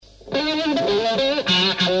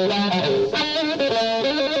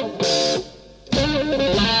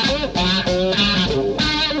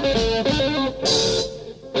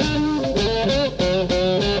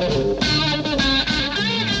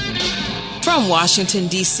From Washington,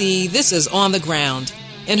 D.C., this is On the Ground.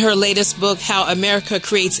 In her latest book, How America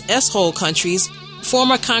Creates S-Hole Countries,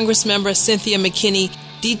 former Congressmember Cynthia McKinney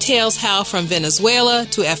details how from Venezuela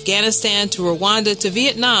to Afghanistan to Rwanda to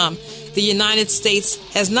Vietnam, the United States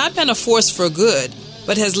has not been a force for good,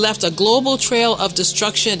 but has left a global trail of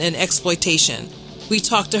destruction and exploitation. We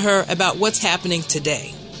talked to her about what's happening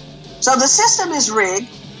today. So the system is rigged,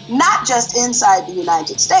 not just inside the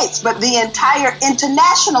United States, but the entire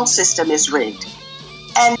international system is rigged.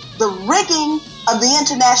 And the rigging of the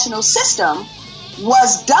international system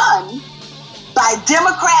was done by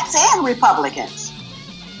Democrats and Republicans.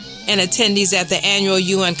 And attendees at the annual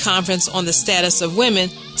UN Conference on the Status of Women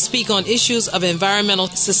speak on issues of environmental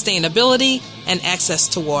sustainability and access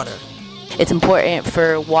to water. It's important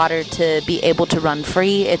for water to be able to run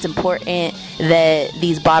free. It's important that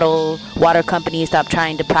these bottled water companies stop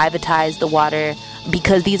trying to privatize the water,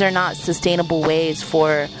 because these are not sustainable ways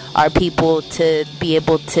for our people to be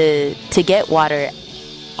able to get water.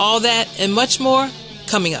 All that and much more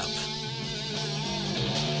coming up.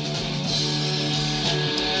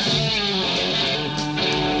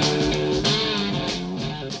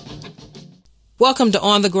 Welcome to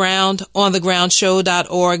On the Ground,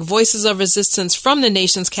 onthegroundshow.org, Voices of Resistance from the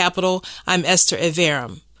nation's capital. I'm Esther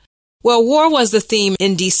Iverem. Well, war was the theme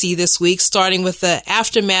in D.C. this week, starting with the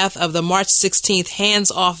aftermath of the March 16th Hands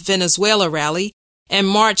Off Venezuela rally, and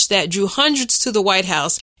march that drew hundreds to the White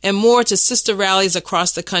House and more to sister rallies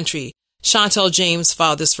across the country. Chantel James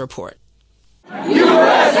filed this report.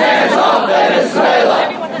 U.S. hands off Venezuela!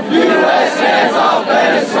 U.S. hands off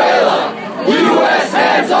Venezuela! U.S.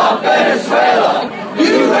 hands off Venezuela!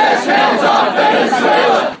 U.S. hands off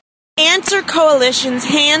Venezuela! Answer Coalition's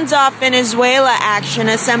Hands Off Venezuela action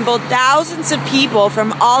assembled thousands of people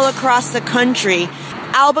from all across the country,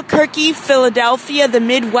 Albuquerque, Philadelphia, the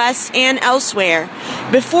Midwest, and elsewhere,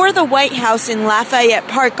 before the White House in Lafayette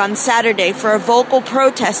Park on Saturday for a vocal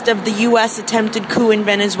protest of the U.S. attempted coup in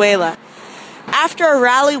Venezuela. After a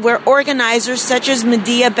rally where organizers such as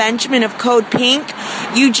Medea Benjamin of Code Pink,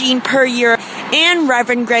 Eugene Puryear, and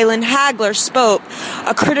Reverend Graylan Hagler spoke,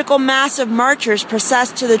 a critical mass of marchers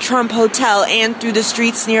processed to the Trump Hotel and through the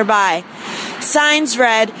streets nearby. Signs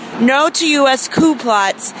read, "No to U.S. coup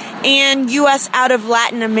plots," and "U.S. out of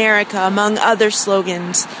Latin America," among other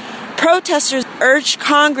slogans. Protesters urged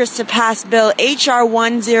Congress to pass Bill H.R.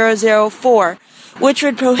 1004, which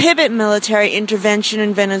would prohibit military intervention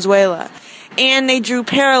in Venezuela. And they drew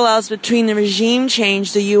parallels between the regime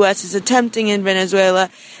change the U.S. is attempting in Venezuela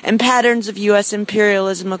and patterns of U.S.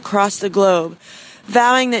 imperialism across the globe,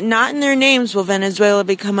 vowing that not in their names will Venezuela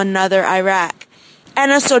become another Iraq.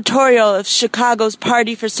 Ana Sotorio of Chicago's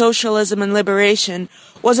Party for Socialism and Liberation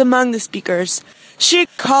was among the speakers. She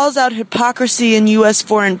calls out hypocrisy in U.S.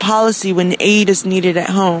 foreign policy when aid is needed at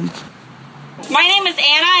home. My name is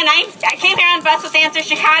Anna, and I came here on bus with Answer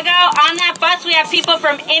Chicago. On that bus, we have people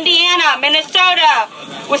from Indiana, Minnesota,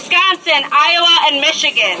 Wisconsin, Iowa, and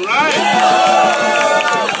Michigan.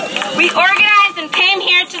 We organized and came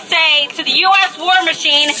here to say to the U.S. war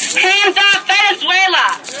machine, hands off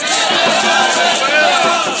Venezuela.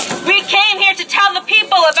 We came here to tell the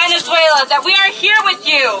people of Venezuela that we are here with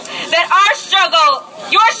you, that our struggle,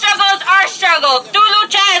 your struggle is our struggle. Tu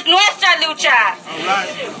lucha es nuestra lucha.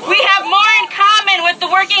 We have more in common with the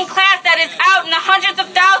working class that is out in the hundreds of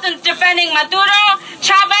thousands defending Maduro,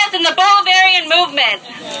 Chavez, and the Bolivarian movement.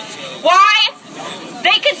 Why?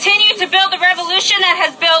 They continue to build a revolution that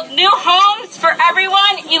has built new homes for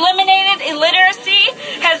everyone, eliminated illiteracy,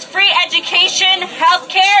 has free education,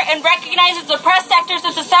 healthcare, and recognizes oppressed sectors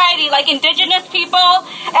of society like indigenous people,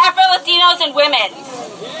 Afro-Latinos, and women.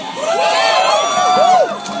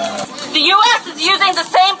 The U.S. is using the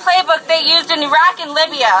same playbook they used in Iraq and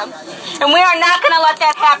Libya, and we are not going to let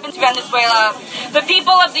that happen to Venezuela. The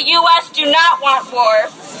people of the U.S. do not want war.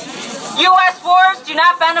 U.S. wars do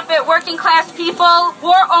not benefit working-class people.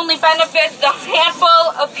 War only benefits the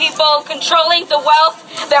handful of people controlling the wealth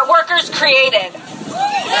that workers created.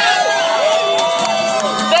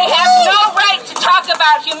 They have no right to talk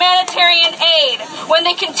about humanitarian aid when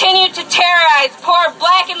they continue to terrorize poor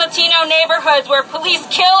Black and Latino neighborhoods where police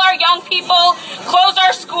kill our young people, close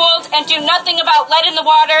our schools, and do nothing about lead in the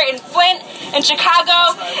water in Flint and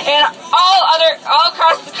Chicago and all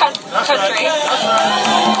across the country.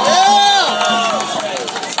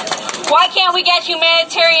 Why can't we get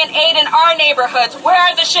humanitarian aid in our neighborhoods? Where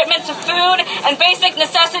are the shipments of food and basic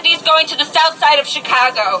necessities going to the south side of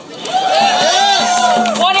Chicago? 1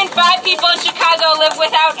 in 5 people in Chicago live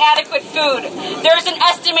without adequate food. There's an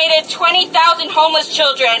estimated 20,000 homeless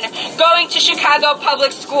children going to Chicago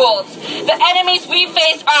public schools. The enemies we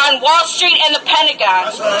face are on Wall Street and the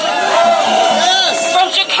Pentagon.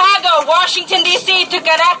 From Chicago, Washington, D.C. to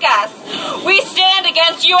Caracas, we stand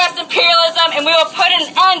against U.S. imperialism, and we will put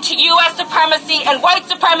an end to U.S. supremacy and white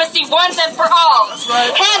supremacy once and for all.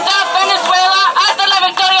 Hands off Venezuela, hasta la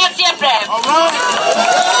victoria siempre.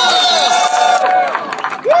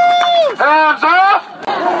 Hands off!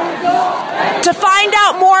 To find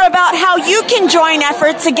out more about how you can join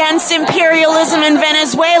efforts against imperialism in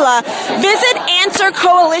Venezuela, visit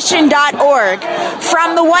AnswerCoalition.org.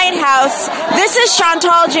 From the White House, this is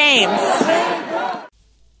Chantal James.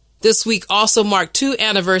 This week also marked 2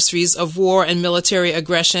 anniversaries of war and military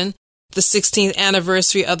aggression. The 16th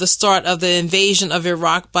anniversary of the start of the invasion of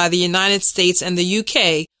Iraq by the United States and the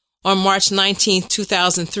UK on March 19,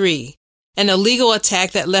 2003. An illegal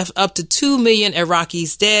attack that left up to 2 million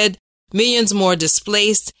Iraqis dead, millions more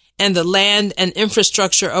displaced, and the land and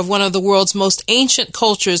infrastructure of one of the world's most ancient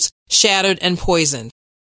cultures shattered and poisoned.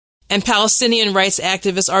 And Palestinian rights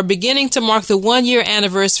activists are beginning to mark the 1-year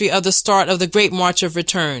anniversary of the start of the Great March of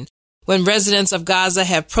Return, when residents of Gaza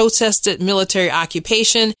have protested military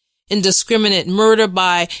occupation, indiscriminate murder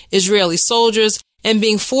by Israeli soldiers, and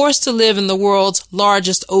being forced to live in the world's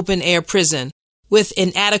largest open-air prison, with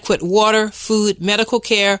inadequate water, food, medical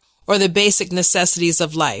care, or the basic necessities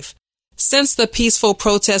of life. Since the peaceful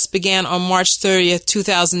protests began on March 30th,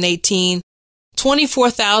 2018,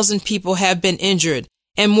 24,000 people have been injured,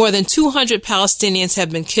 and more than 200 Palestinians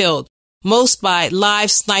have been killed, most by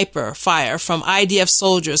live sniper fire from IDF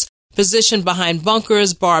soldiers positioned behind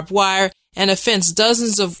bunkers, barbed wire, and a fence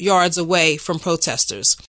dozens of yards away from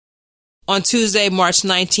protesters. On Tuesday, March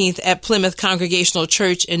 19th, at Plymouth Congregational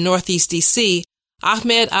Church in Northeast D.C.,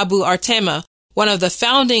 Ahmed Abu Artema, one of the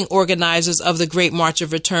founding organizers of the Great March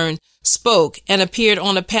of Return, spoke and appeared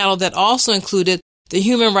on a panel that also included the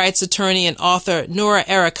human rights attorney and author Noura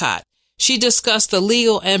Erakat. She discussed the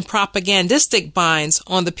legal and propagandistic binds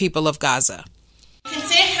on the people of Gaza. You can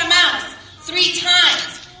say Hamas 3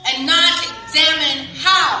 times and not examine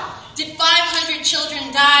how did 500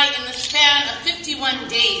 children die in the span of 51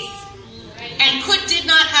 days and did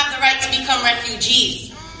not have the right to become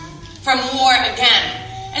refugees from war again.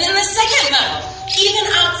 And then the second level, even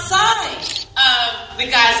outside of the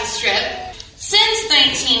Gaza Strip, since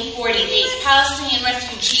 1948, Palestinian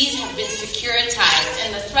refugees have been securitized,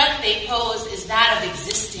 and the threat they pose is that of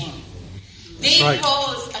existing. They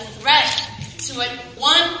pose a threat to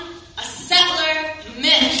a settler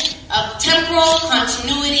myth of temporal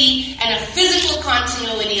continuity and a physical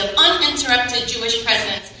continuity of uninterrupted Jewish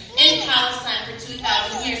presence in Palestine for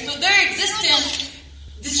 2,000 years. So their existence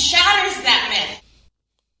shatters that myth.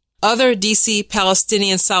 Other D.C.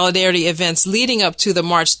 Palestinian solidarity events leading up to the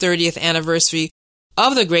March 30th anniversary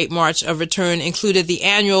of the Great March of Return included the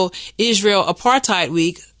annual Israel Apartheid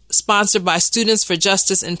Week, sponsored by Students for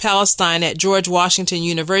Justice in Palestine at George Washington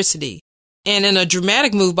University. And in a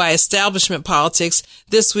dramatic move by establishment politics,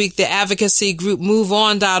 this week the advocacy group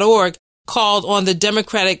MoveOn.org called on the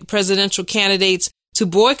Democratic presidential candidates to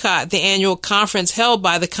boycott the annual conference held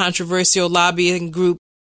by the controversial lobbying group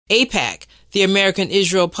AIPAC, the American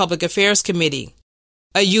Israel Public Affairs Committee.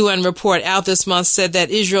 A UN report out this month said that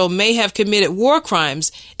Israel may have committed war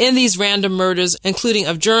crimes in these random murders, including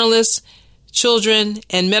of journalists, children,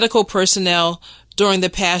 and medical personnel during the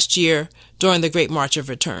past year during the Great March of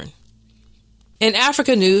Return. In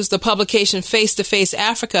Africa news, the publication Face to Face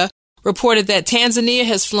Africa reported that Tanzania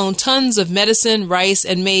has flown tons of medicine, rice,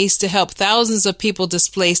 and maize to help thousands of people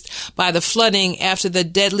displaced by the flooding after the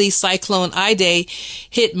deadly cyclone Idai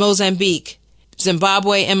hit Mozambique,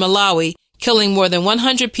 Zimbabwe, and Malawi, killing more than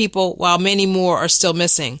 100 people while many more are still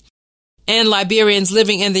missing. And Liberians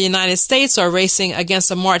living in the United States are racing against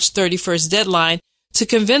a March 31st deadline to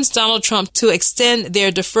convince Donald Trump to extend their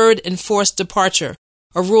deferred enforced departure,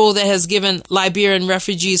 a rule that has given Liberian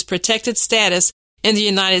refugees protected status in the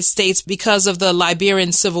United States because of the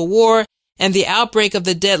Liberian Civil War and the outbreak of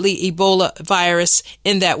the deadly Ebola virus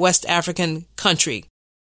in that West African country.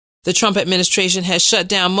 The Trump administration has shut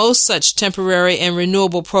down most such temporary and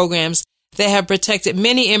renewable programs that have protected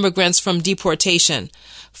many immigrants from deportation.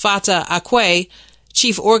 Fata Akwe,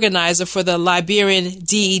 chief organizer for the Liberian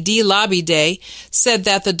DED Lobby Day, said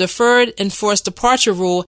that the deferred enforced departure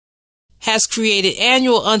rule has created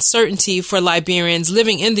annual uncertainty for Liberians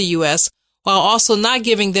living in the U.S., while also not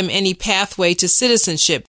giving them any pathway to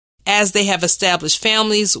citizenship, as they have established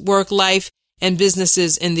families, work life, and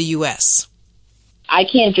businesses in the U.S.? I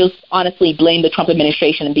can't just honestly blame the Trump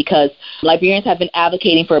administration because Liberians have been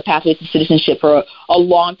advocating for a pathway to citizenship for a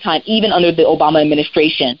long time, even under the Obama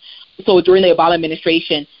administration. So during the Obama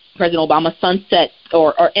administration, President Obama sunset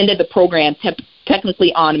or ended the program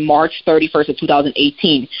technically on March 31st of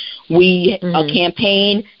 2018. We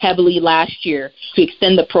campaigned heavily last year to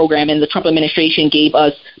extend the program, and the Trump administration gave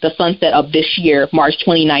us the sunset of this year, March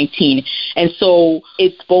 2019. And so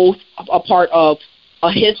it's both a part of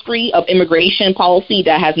a history of immigration policy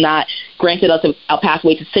that has not granted us a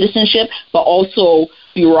pathway to citizenship, but also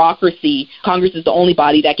bureaucracy. Congress is the only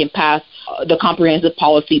body that can pass the comprehensive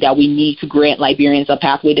policy that we need to grant Liberians a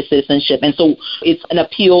pathway to citizenship. And so it's an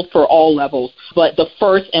appeal for all levels. But the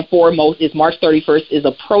first and foremost is March 31st is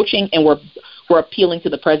approaching, and we're appealing to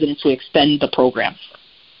the president to extend the program.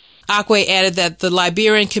 Akwe added that the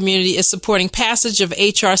Liberian community is supporting passage of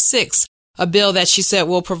H.R. 6, a bill that she said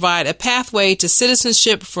will provide a pathway to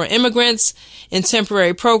citizenship for immigrants in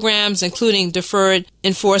temporary programs, including Deferred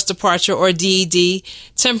Enforced Departure, or DED,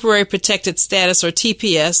 Temporary Protected Status, or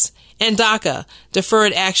TPS, and DACA,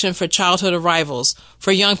 Deferred Action for Childhood Arrivals,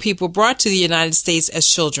 for young people brought to the United States as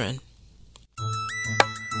children.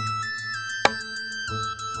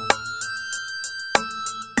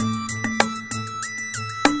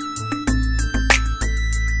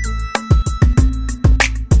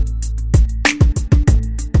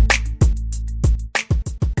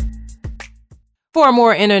 For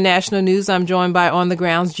more international news, I'm joined by On the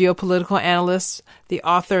Ground's geopolitical analyst, the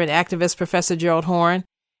author and activist, Professor Gerald Horne.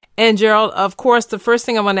 And Gerald, of course, the first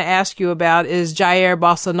thing I want to ask you about is Jair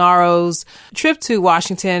Bolsonaro's trip to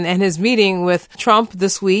Washington and his meeting with Trump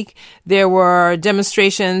this week. There were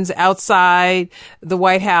demonstrations outside the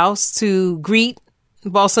White House to greet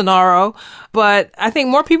Bolsonaro, but I think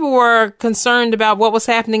more people were concerned about what was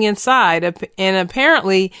happening inside. And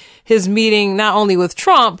apparently his meeting not only with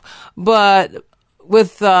Trump, but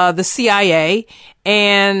with the CIA,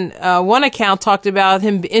 and one account talked about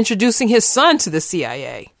him introducing his son to the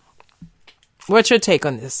CIA. What's your take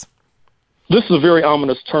on this? This is a very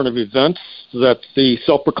ominous turn of events that the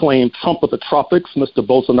self-proclaimed Trump of the tropics, Mr.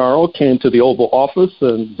 Bolsonaro, came to the Oval Office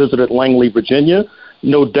and visited Langley, Virginia,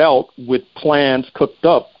 no doubt with plans cooked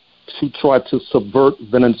up to try to subvert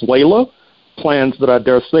Venezuela, plans that I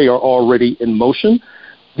dare say are already in motion.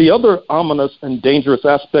 The other ominous and dangerous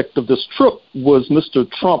aspect of this trip was Mr.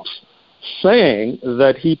 Trump's saying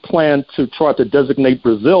that he planned to try to designate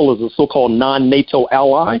Brazil as a so-called non-NATO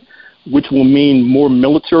ally, which will mean more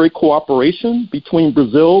military cooperation between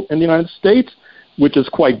Brazil and the United States, which is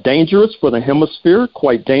quite dangerous for the hemisphere,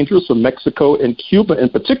 quite dangerous for Mexico and Cuba in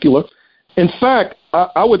particular. In fact,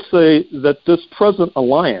 I would say that this present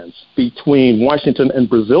alliance between Washington and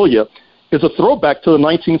Brasilia is a throwback to the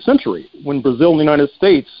 19th century, when Brazil and the United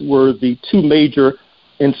States were the two major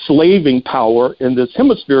enslaving power in this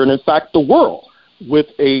hemisphere, and in fact the world, with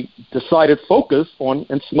a decided focus on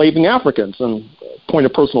enslaving Africans. And point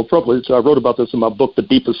of personal privilege, I wrote about this in my book, The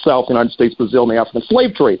Deepest South, the United States, Brazil, and the African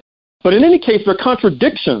Slave Trade. But in any case, there are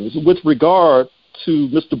contradictions with regard to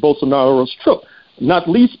Mr. Bolsonaro's trip, not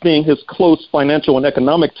least being his close financial and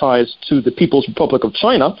economic ties to the People's Republic of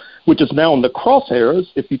China, which is now in the crosshairs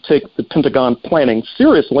if you take the Pentagon planning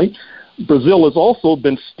seriously. Brazil has also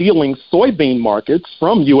been stealing soybean markets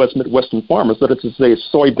from U.S. Midwestern farmers, that is to say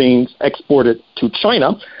soybeans exported to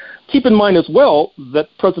China. Keep in mind as well that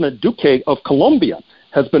President Duque of Colombia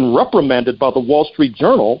has been reprimanded by the Wall Street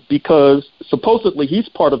Journal because supposedly he's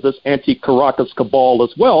part of this anti-Caracas cabal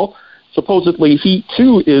as well. Supposedly he,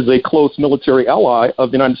 too, is a close military ally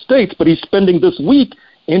of the United States, but he's spending this week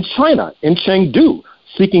in China, in Chengdu,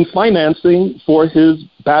 seeking financing for his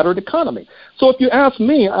battered economy. So if you ask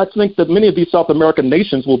me, I think that many of these South American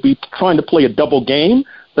nations will be trying to play a double game,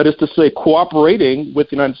 that is to say cooperating with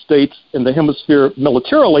the United States in the hemisphere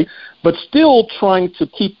militarily, but still trying to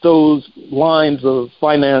keep those lines of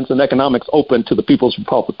finance and economics open to the People's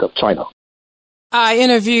Republic of China. I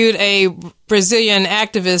interviewed a Brazilian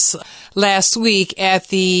activist last week at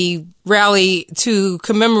the rally to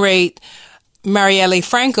commemorate Marielle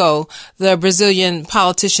Franco, the Brazilian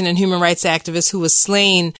politician and human rights activist who was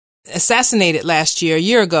assassinated last year, a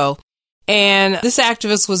year ago. And this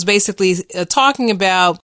activist was basically talking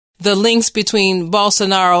about the links between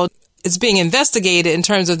Bolsonaro. It's being investigated in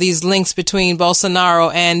terms of these links between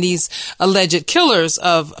Bolsonaro and these alleged killers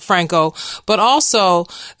of Franco, but also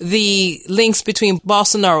the links between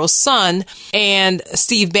Bolsonaro's son and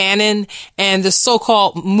Steve Bannon and the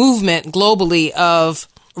so-called movement globally of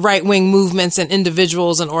right-wing movements and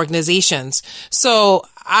individuals and organizations. So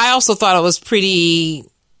I also thought it was pretty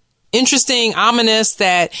interesting, ominous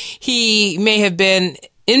that he may have been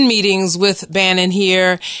in meetings with Bannon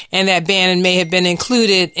here and that Bannon may have been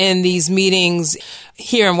included in these meetings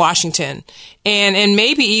here in Washington. And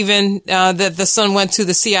maybe even that the son went to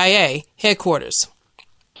the CIA headquarters.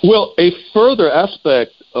 Well, a further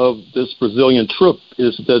aspect of this Brazilian trip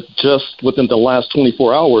is that just within the last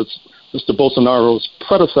 24 hours, Mr. Bolsonaro's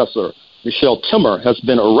predecessor, Michel Temer, has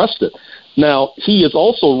been arrested. Now, he is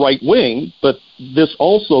also right-wing, but this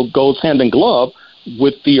also goes hand in glove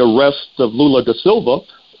with the arrest of Lula da Silva,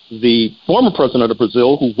 the former president of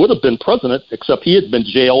Brazil, who would have been president, except he had been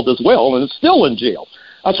jailed as well and is still in jail.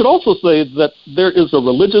 I should also say that there is a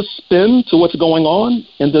religious spin to what's going on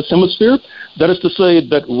in this hemisphere. That is to say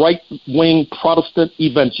that right-wing Protestant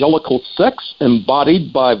evangelical sects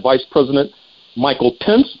embodied by Vice President Michael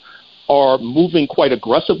Pence are moving quite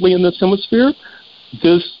aggressively in this hemisphere.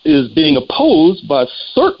 This is being opposed by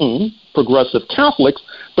certain progressive Catholics,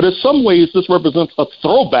 but in some ways this represents a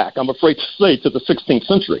throwback, I'm afraid to say, to the 16th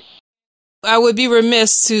century. I would be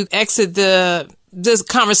remiss to exit this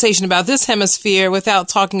conversation about this hemisphere without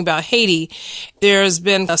talking about Haiti. There's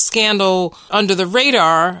been a scandal under the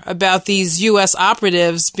radar about these U.S.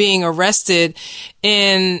 operatives being arrested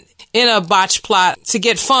in a botched plot to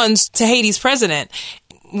get funds to Haiti's president.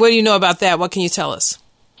 What do you know about that? What can you tell us?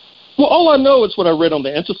 Well, all I know is what I read on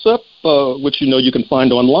The Intercept, which you can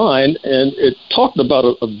find online, and it talked about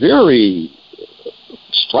a very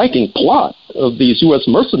striking plot of these U.S.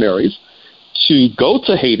 mercenaries to go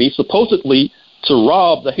to Haiti, supposedly to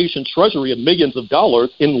rob the Haitian treasury of millions of dollars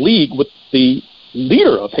in league with the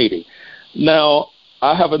leader of Haiti. Now,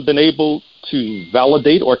 I haven't been able to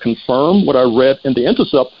validate or confirm what I read in The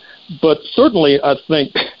Intercept, but certainly I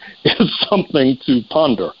think it's something to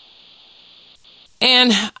ponder.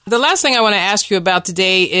 And the last thing I want to ask you about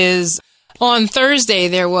today is on Thursday,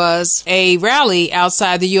 there was a rally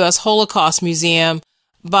outside the U.S. Holocaust Museum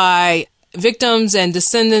by victims and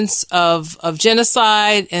descendants of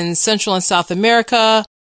genocide in Central and South America,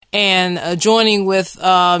 and joining with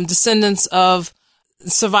descendants of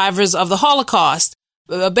survivors of the Holocaust,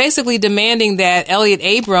 basically demanding that Elliot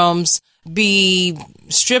Abrams be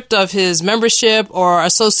stripped of his membership or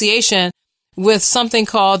association with something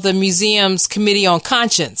called the museum's Committee on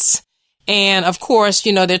Conscience. And of course,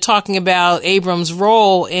 they're talking about Abrams'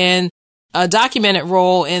 role a documented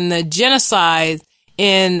role in the genocide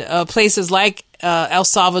in places like El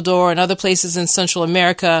Salvador and other places in Central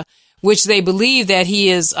America, which they believe that he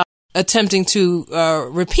is attempting to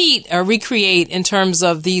repeat or recreate in terms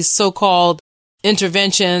of these so-called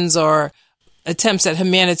interventions or attempts at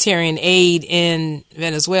humanitarian aid in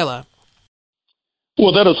Venezuela.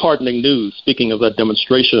 Well, that is heartening news, speaking of that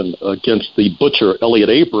demonstration against the butcher, Elliot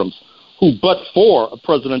Abrams, who, but for a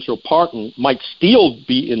presidential pardon, might still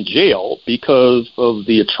be in jail because of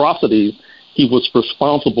the atrocities he was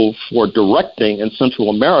responsible for directing in Central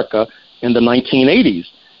America in the 1980s.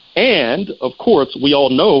 And, of course, we all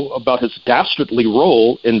know about his dastardly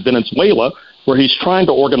role in Venezuela, where he's trying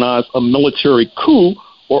to organize a military coup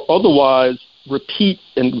or otherwise repeat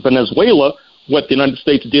in Venezuela what the United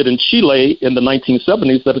States did in Chile in the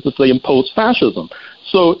 1970s, that is to say, impose fascism.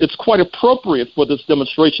 So it's quite appropriate for this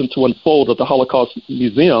demonstration to unfold at the Holocaust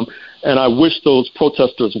Museum, and I wish those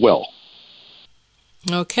protesters well.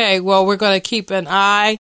 Okay, well, we're going to keep an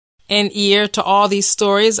eye and ear to all these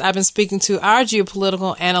stories. I've been speaking to our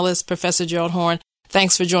geopolitical analyst, Professor Gerald Horne.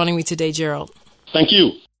 Thanks for joining me today, Gerald. Thank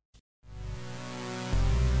you.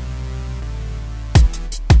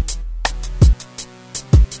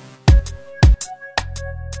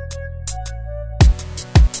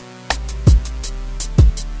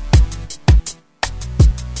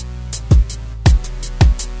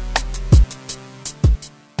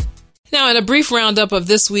 Now, in a brief roundup of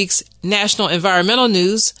this week's national environmental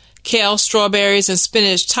news, kale, strawberries, and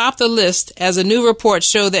spinach top the list as a new report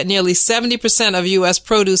showed that nearly 70% of U.S.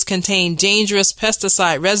 produce contained dangerous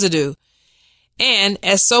pesticide residue. And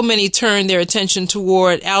as so many turn their attention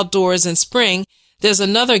toward outdoors in spring, there's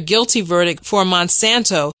another guilty verdict for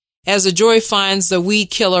Monsanto, as the jury finds the weed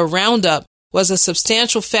killer Roundup was a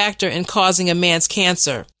substantial factor in causing a man's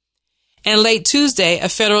cancer. And late Tuesday, a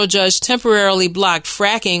federal judge temporarily blocked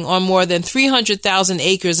fracking on more than 300,000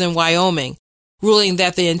 acres in Wyoming, ruling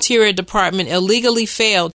that the Interior Department illegally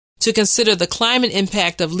failed to consider the climate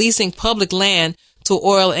impact of leasing public land to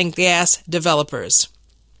oil and gas developers.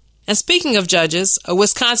 And speaking of judges, a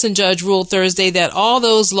Wisconsin judge ruled Thursday that all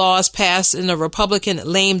those laws passed in the Republican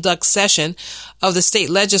lame duck session of the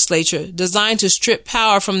state legislature designed to strip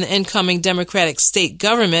power from the incoming Democratic state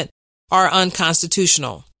government are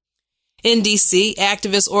unconstitutional. In D.C.,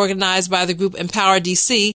 activists organized by the group Empower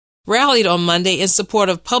D.C. rallied on Monday in support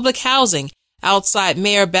of public housing outside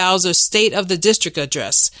Mayor Bowser's State of the District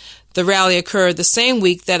address. The rally occurred the same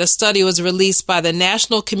week that a study was released by the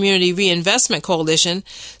National Community Reinvestment Coalition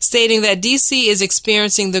stating that D.C. is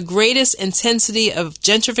experiencing the greatest intensity of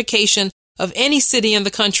gentrification of any city in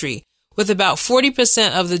the country, with about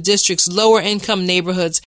 40% of the district's lower-income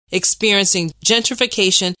neighborhoods experiencing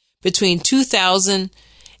gentrification between 2000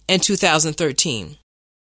 and 2013.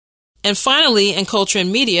 And finally, in culture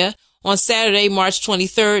and media, on Saturday, March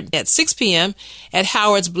 23rd at 6 p.m. at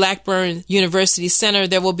Howard's Blackburn University Center,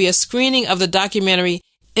 there will be a screening of the documentary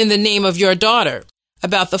In the Name of Your Daughter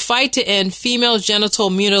about the fight to end female genital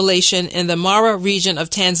mutilation in the Mara region of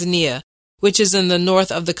Tanzania, which is in the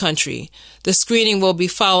north of the country. The screening will be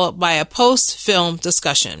followed by a post-film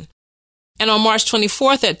discussion. And on March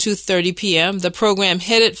 24th at 2:30 p.m., the program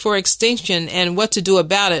Headed for Extinction and What to Do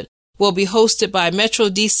About It will be hosted by Metro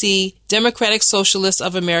DC, Democratic Socialists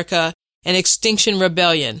of America, and Extinction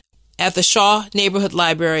Rebellion at the Shaw Neighborhood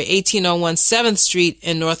Library, 1801 7th Street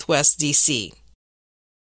in Northwest DC.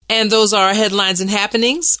 And those are our headlines and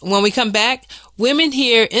happenings. When we come back, women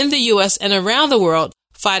here in the U.S. and around the world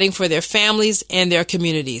fighting for their families and their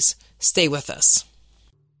communities. Stay with us.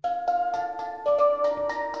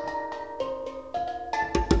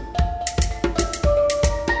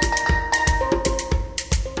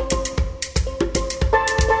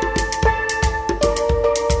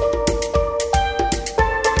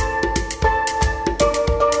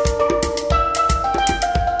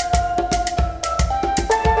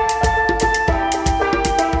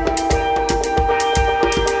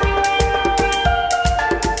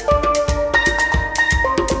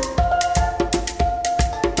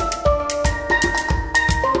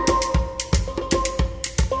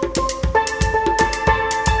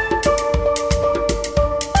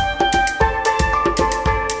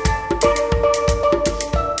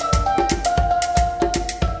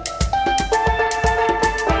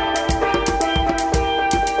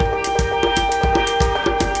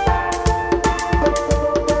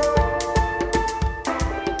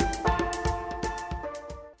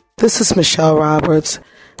 This is Michelle Roberts,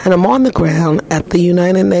 and I'm on the ground at the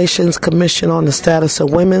United Nations Commission on the Status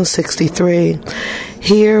of Women, 63,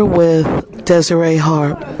 here with Desiree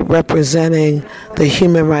Harp, representing the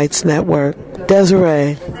Human Rights Network.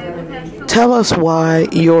 Desiree, tell us why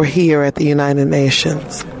you're here at the United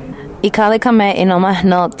Nations. Ikalikame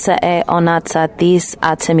inomahnot e onatsatis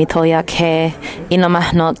atemitoya ke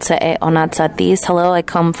inomahnot e onatsatis. Hello, I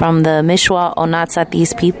come from the Mishwa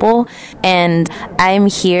Onatsatis people, and I'm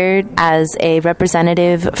here as a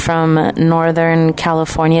representative from Northern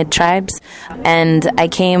California tribes, and I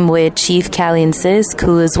came with Chief Callian Sisk,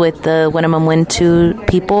 who is with the Winnemem Wintu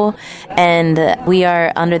people, and we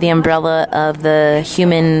are under the umbrella of the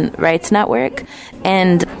Human Rights Network,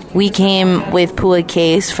 and we came with Pua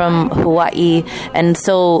Case from Hawaii, and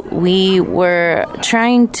so we were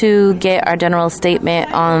trying to get our general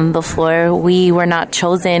statement on the floor. We were not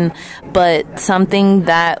chosen, but something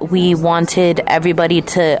that we wanted everybody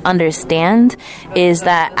to understand is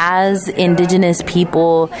that as Indigenous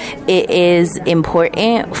people, it is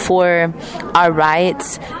important for our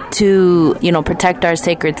rights to, protect our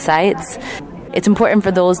sacred sites. It's important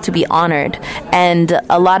for those to be honored. And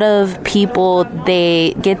a lot of people,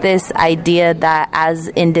 they get this idea that as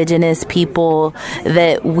Indigenous people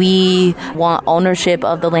that we want ownership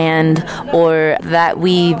of the land or that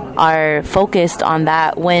we are focused on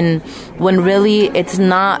that when really it's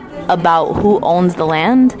not about who owns the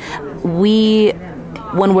land.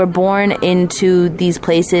 When we're born into these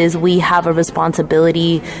places, we have a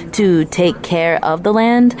responsibility to take care of the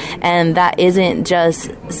land, and that isn't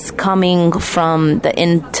just coming from the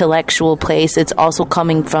intellectual place, it's also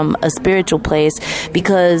coming from a spiritual place,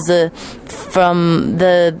 because from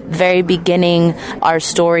the very beginning, our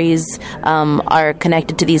stories are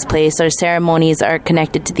connected to these places, our ceremonies are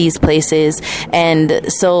connected to these places,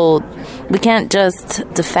 and so we can't just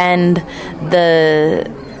defend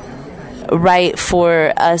the right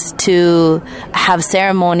for us to have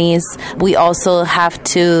ceremonies. We also have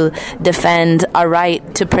to defend our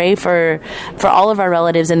right to pray for all of our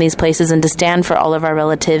relatives in these places and to stand for all of our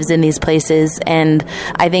relatives in these places. And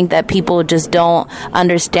I think that people just don't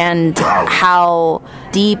understand how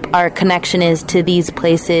deep our connection is to these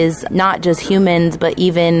places, not just humans, but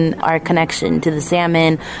even our connection to the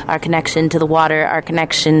salmon, our connection to the water, our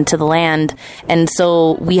connection to the land. And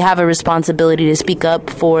so we have a responsibility to speak up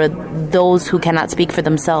for those who cannot speak for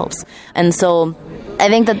themselves. And so I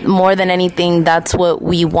think that more than anything, that's what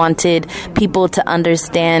we wanted people to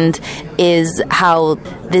understand, is how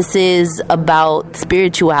this is about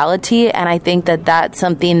spirituality. And I think that that's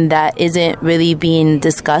something that isn't really being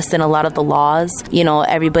discussed in a lot of the laws. You know,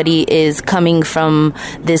 everybody is coming from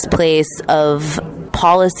this place of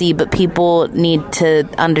policy, but people need to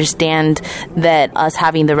understand that us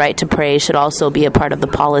having the right to pray should also be a part of the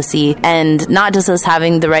policy. And not just us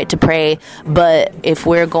having the right to pray, but if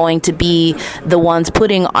we're going to be the ones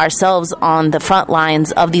putting ourselves on the front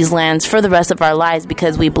lines of these lands for the rest of our lives,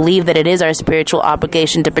 because we believe that it is our spiritual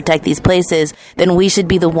obligation to protect these places, then we should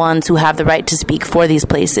be the ones who have the right to speak for these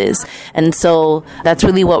places. And so that's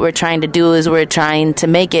really what we're trying to do, is we're trying to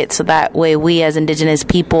make it so that way we as Indigenous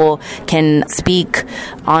people can speak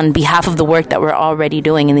on behalf of the work that we're already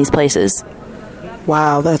doing in these places.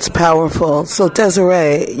 Wow, that's powerful. So,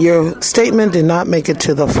 Desiree, your statement did not make it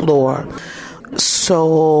to the floor.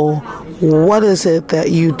 So, what is it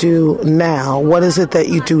that you do now? What is it that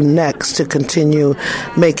you do next to continue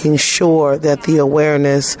making sure that the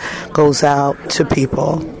awareness goes out to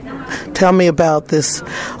people? Tell me about this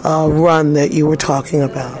run that you were talking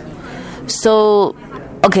about. So,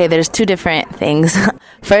 okay, there's two different things.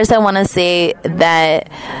 First, I want to say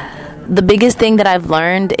that the biggest thing that I've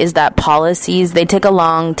learned is that policies, they take a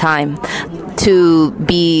long time to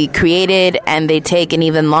be created, and they take an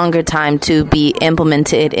even longer time to be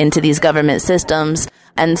implemented into these government systems.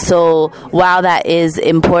 And so while that is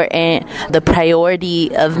important, the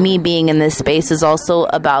priority of me being in this space is also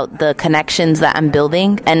about the connections that I'm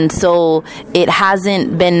building. And so it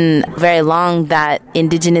hasn't been very long that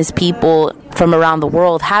Indigenous people from around the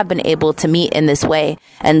world have been able to meet in this way.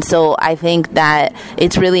 And so I think that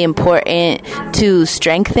it's really important to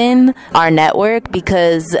strengthen our network,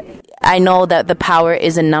 because I know that the power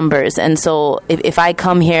is in numbers. And so if I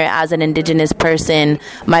come here as an Indigenous person,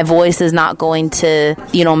 my voice is not going to,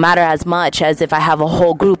 matter as much as if I have a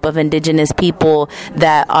whole group of Indigenous people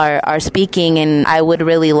that are speaking. And I would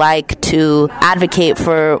really like to advocate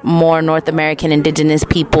for more North American Indigenous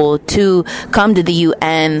people to come to the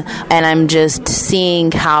UN. And I'm just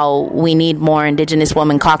seeing how we need more Indigenous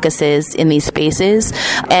women caucuses in these spaces.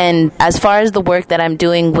 And as far as the work that I'm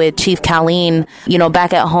doing with Chief Colleen,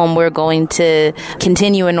 back at home, we're going to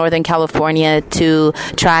continue in Northern California to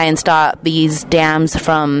try and stop these dams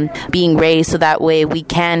from being raised, so that way we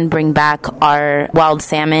can bring back our wild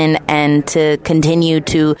salmon and to continue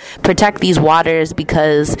to protect these waters,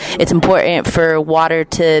 because it's important for water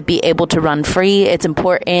to be able to run free. It's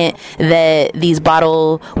important that these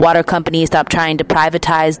bottled water companies stop trying to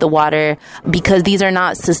privatize the water, because these are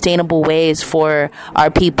not sustainable ways for our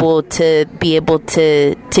people to be able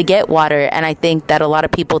to get water. And I think that a lot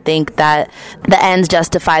of people think that the ends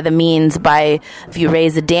justify the means by, if you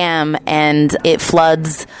raise a dam and it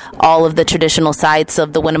floods all of the traditional sites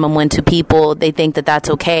of the Winnemem-Wintu people, they think that that's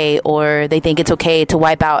okay, or they think it's okay to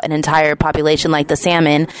wipe out an entire population like the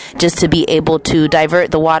salmon just to be able to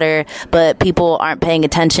divert the water. But people aren't paying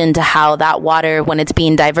attention to how that water, when it's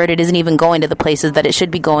being diverted, isn't even going to the places that it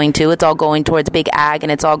should be going to. It's all going towards big ag,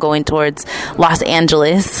 and it's all going towards Los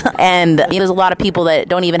Angeles. And there's a lot of people that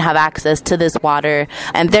don't even have access to this water.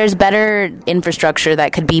 And there's better infrastructure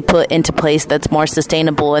that could be put into place that's more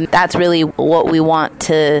sustainable. And that's really what we want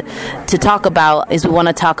to talk about, is we want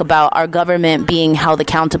to talk about our government being held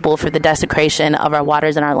accountable for the desecration of our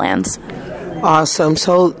waters and our lands. Awesome.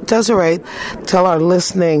 So, Desiree, tell our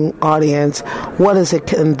listening audience, what is it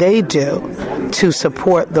can they do to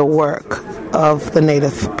support the work of the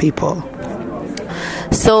Native people?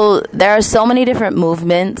 So there are so many different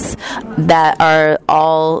movements that are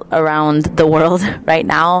all around the world right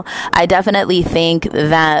now. I definitely think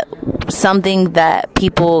that something that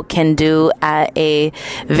people can do at a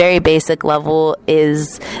very basic level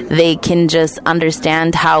is they can just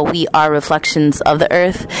understand how we are reflections of the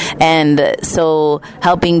earth. And so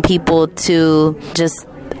helping people to just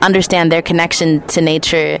understand their connection to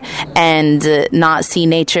nature and not see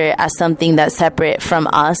nature as something that's separate from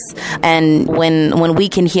us. And when we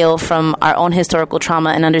can heal from our own historical trauma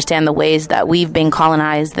and understand the ways that we've been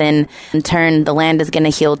colonized, then in turn the land is going to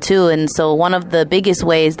heal too. And so one of the biggest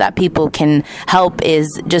ways that people can help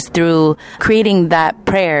is just through creating that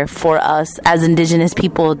prayer for us as Indigenous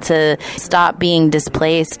people to stop being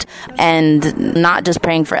displaced, and not just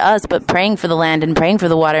praying for us, but praying for the land and praying for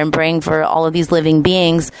the water and praying for all of these living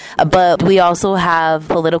beings, things. But we also have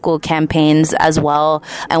political campaigns as well,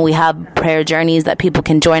 and we have prayer journeys that people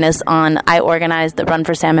can join us on. I organized the Run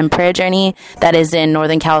for Salmon prayer journey that is in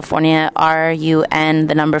Northern California,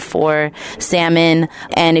 RUN 4 Salmon.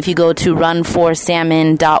 And if you go to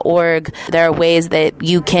runforsalmon.org, there are ways that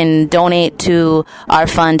you can donate to our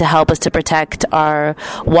fund to help us to protect our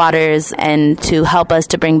waters and to help us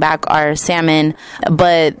to bring back our salmon.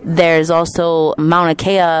 But there's also Mauna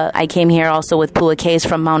Kea. I came here also with Pua Case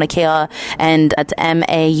from Mauna Kea, and it's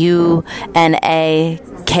MAUNAKEA,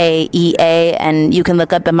 and you can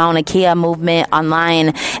look up the Mauna Kea movement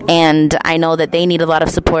online. And I know that they need a lot of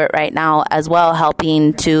support right now as well,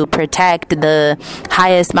 helping to protect the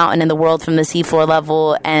highest mountain in the world from the seafloor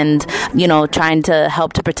level, and trying to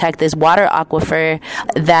help to protect this water aquifer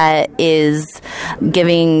that is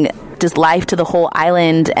giving just life to the whole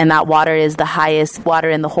island, and that water is the highest water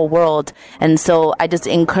in the whole world. And so I just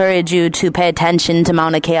encourage you to pay attention to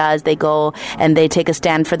Mauna Kea as they go and they take a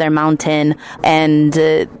stand for their mountain. And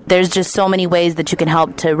there's just so many ways that you can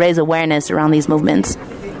help to raise awareness around these movements.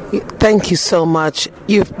 Thank you so much.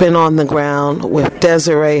 You've been on the ground with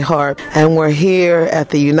Desiree Harp, and we're here at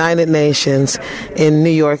the United Nations in New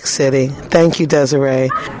York City. Thank you, Desiree.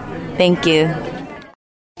 Thank you.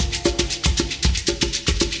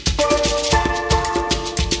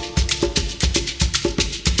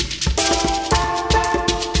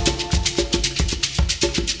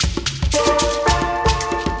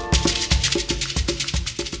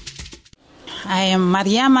 I am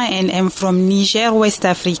Mariama and I'm from Niger, West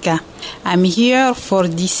Africa. I'm here for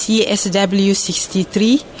the CSW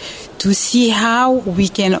 63 to see how we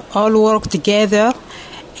can all work together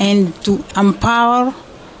and to empower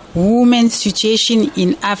women's situation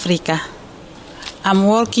in Africa. I'm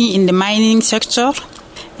working in the mining sector,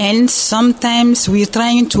 and sometimes we're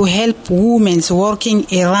trying to help women working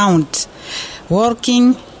around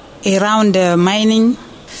the mining,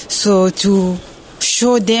 so to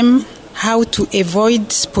show them how to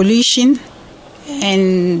avoid pollution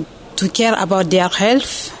and to care about their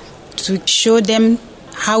health, to show them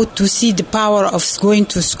how to see the power of going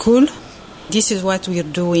to school. This is what we're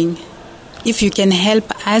doing. If you can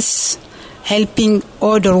help us helping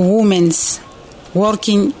other women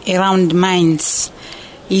working around mines,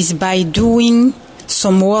 is by doing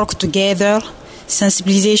some work together,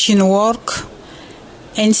 sensibilization work,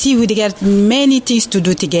 and see we get many things to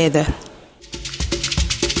do together.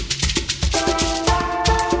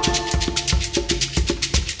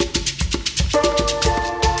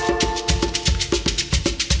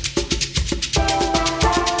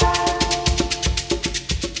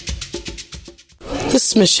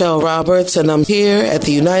 This is Michelle Roberts, and I'm here at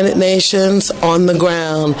the United Nations on the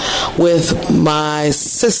ground with my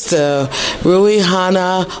sister,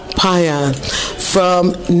 Ruihana Paya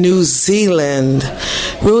from New Zealand.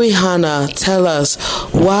 Ruihana, tell us,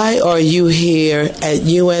 why are you here at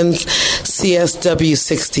UN CSW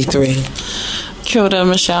 63? Kia ora,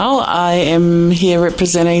 Michelle. I am here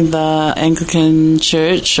representing the Anglican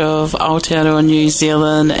Church of Aotearoa, New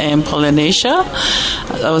Zealand and Polynesia.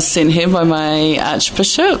 I was sent here by my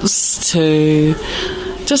archbishops to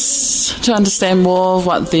understand more of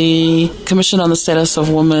what the Commission on the Status of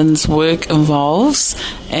Women's work involves,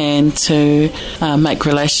 and to make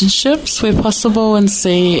relationships where possible and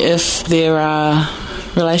see if there are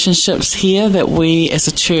relationships here that we as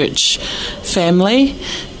a church family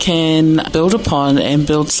can build upon and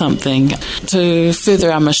build something to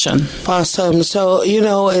further our mission. Awesome. So,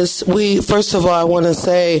 first of all, I want to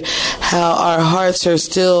say how our hearts are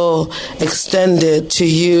still extended to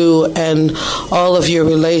you and all of your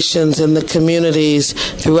relations in the communities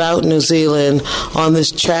throughout New Zealand on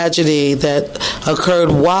this tragedy that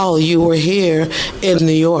occurred while you were here in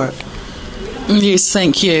New York. Yes,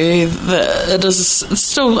 thank you. It is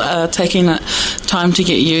still taking time to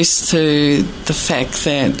get used to the fact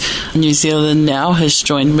that New Zealand now has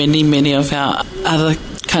joined many of our other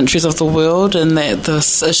countries of the world, and that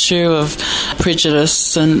this issue of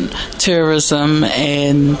prejudice and terrorism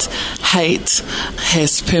and hate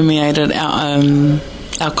has permeated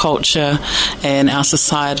our culture and our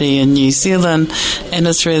society in New Zealand, and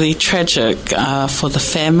it's really tragic for the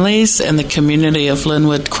families and the community of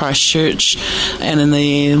Linwood, Christchurch, and in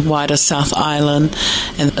the wider South Island,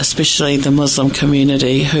 and especially the Muslim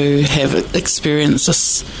community who have experienced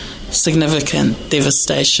this significant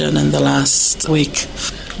devastation in the last week.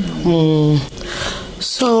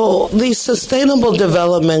 So these Sustainable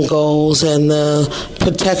Development Goals and the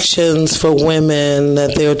protections for women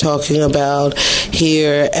that they're talking about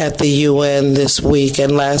here at the UN this week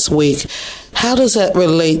and last week, how does that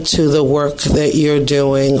relate to the work that you're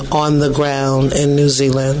doing on the ground in New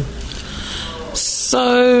Zealand?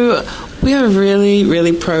 So we are really,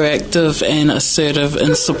 really proactive and assertive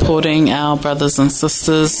in supporting our brothers and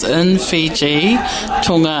sisters in Fiji,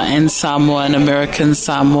 Tonga and Samoa and American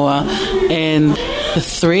Samoa, and the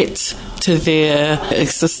threat to their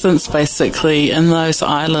existence basically in those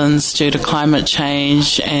islands due to climate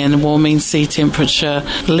change and warming sea temperature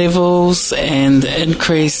levels and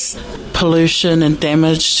increased pollution and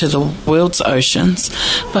damage to the world's oceans,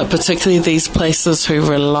 but particularly these places who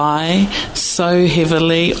rely so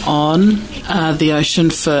heavily on the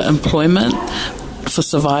ocean for employment, for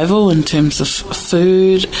survival in terms of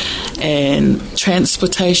food and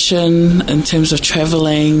transportation, in terms of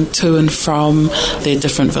travelling to and from their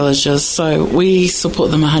different villages. So we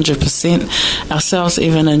support them 100%. Ourselves,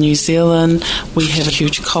 even in New Zealand, we have a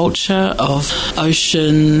huge culture of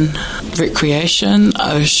ocean recreation,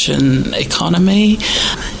 ocean economy,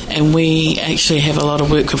 and we actually have a lot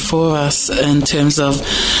of work before us in terms of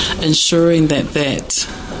ensuring that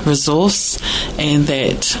resource and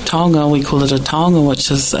that taonga, we call it a taonga, which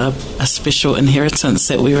is a special inheritance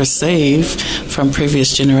that we receive from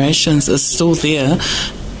previous generations, is still there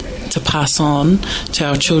to pass on to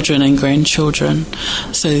our children and grandchildren,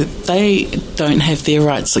 so they don't have their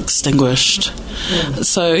rights extinguished.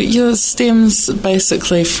 So it stems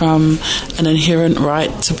basically from an inherent right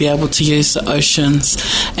to be able to use the oceans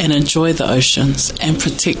and enjoy the oceans and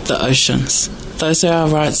protect the oceans. Those are our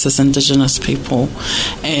rights as Indigenous people,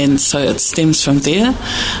 and so it stems from there.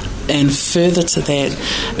 And further to that,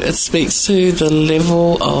 it speaks to the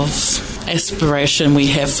level of aspiration we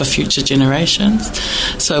have for future generations.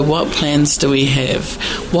 So what plans do we have?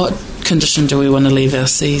 What condition do we want to leave our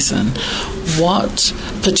seas in? What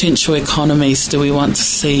potential economies do we want to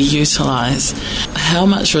see utilise? How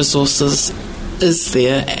much resources is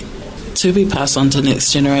there to be passed on to the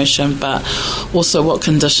next generation, but also what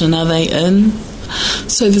condition are they in?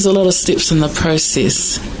 So there's a lot of steps in the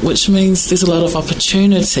process, which means there's a lot of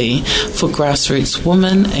opportunity for grassroots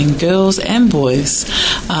women and girls and boys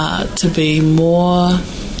to be more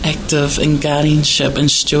active in guardianship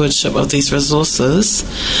and stewardship of these resources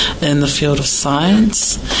in the field of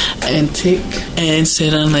science and tech. And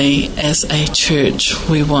certainly as a church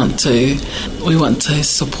we want to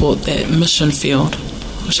support that mission field,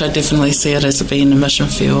 which I definitely see it as being a mission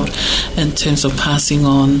field in terms of passing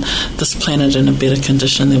on this planet in a better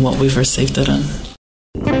condition than what we've received it in.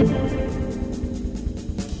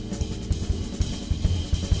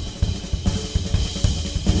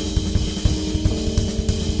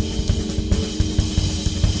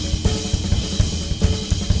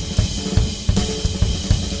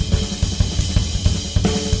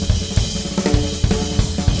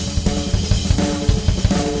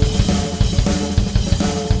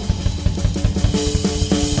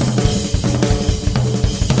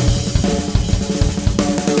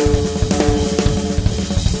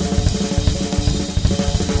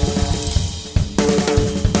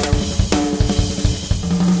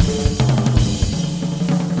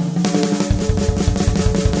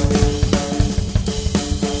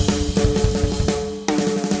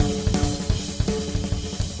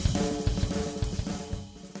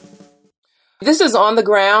 This is On the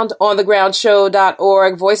Ground,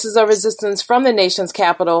 onthegroundshow.org, Voices of Resistance from the nation's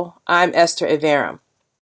capital. I'm Esther Iverum.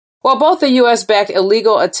 While both the U.S.-backed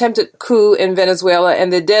illegal attempted coup in Venezuela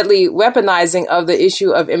and the deadly weaponizing of the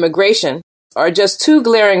issue of immigration are just two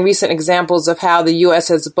glaring recent examples of how the U.S.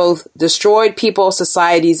 has both destroyed people,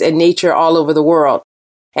 societies, and nature all over the world,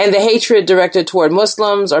 and the hatred directed toward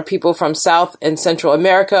Muslims or people from South and Central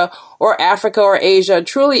America or Africa or Asia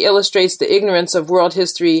truly illustrates the ignorance of world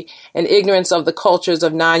history and ignorance of the cultures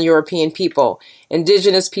of non-European people,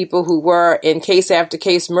 indigenous people who were, in case after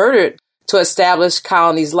case, murdered to establish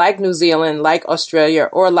colonies like New Zealand, like Australia,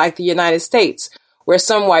 or like the United States, where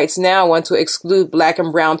some whites now want to exclude black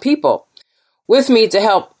and brown people. With me to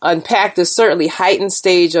help unpack this certainly heightened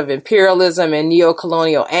stage of imperialism and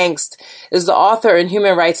neo-colonial angst is the author and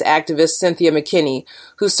human rights activist Cynthia McKinney,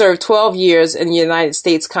 who served 12 years in the United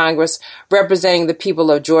States Congress representing the people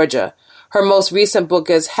of Georgia. Her most recent book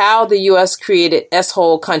is How the U.S. Created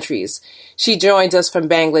S-Hole Countries. She joins us from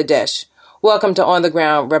Bangladesh. Welcome to On the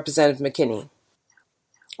Ground, Representative McKinney.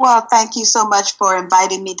 Well, thank you so much for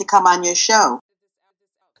inviting me to come on your show.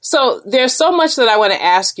 So there's so much that I want to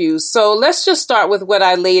ask you. So let's just start with what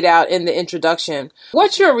I laid out in the introduction.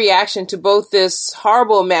 What's your reaction to both this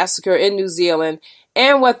horrible massacre in New Zealand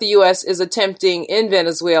and what the U.S. is attempting in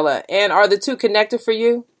Venezuela? And are the two connected for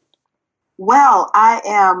you? Well, I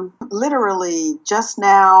am literally just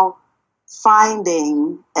now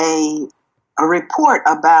finding a report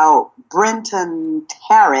about Brenton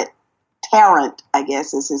Tarrant, I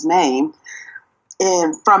guess is his name,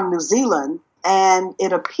 from New Zealand, And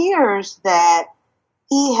it appears that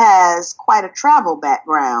he has quite a travel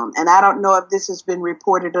background. And I don't know if this has been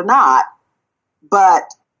reported or not, but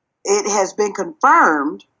it has been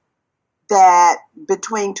confirmed that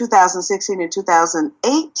between 2016 and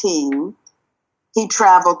 2018, he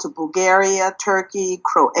traveled to Bulgaria, Turkey,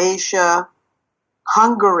 Croatia,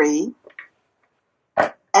 Hungary,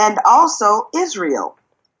 and also Israel.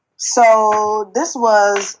 So this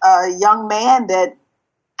was a young man that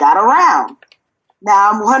got around.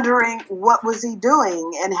 Now I'm wondering, what was he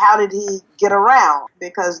doing and how did he get around?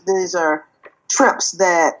 Because these are trips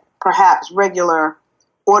that perhaps regular,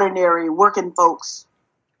 ordinary working folks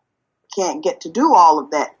can't get to do all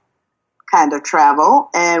of that kind of travel.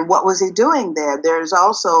 And what was he doing there? There's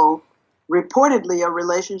also reportedly a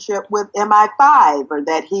relationship with MI5, or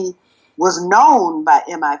that he was known by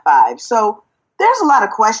MI5. So there's a lot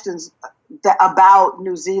of questions about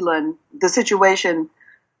New Zealand, the situation,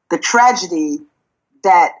 the tragedy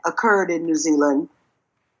that occurred in New Zealand.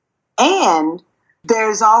 And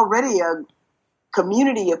there's already a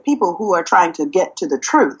community of people who are trying to get to the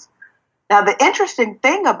truth. Now, the interesting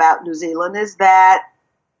thing about New Zealand is that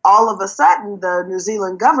all of a sudden the New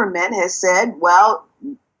Zealand government has said, well,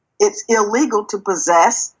 it's illegal to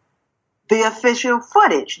possess the official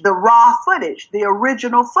footage, the raw footage, the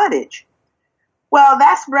original footage. Well,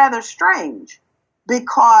 that's rather strange,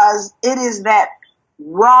 because it is that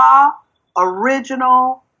raw,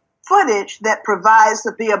 original footage that provides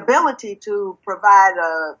the ability to provide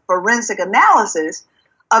a forensic analysis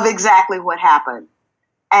of exactly what happened.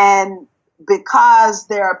 And because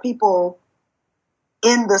there are people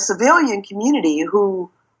in the civilian community who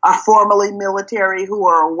are formerly military, who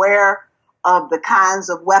are aware of the kinds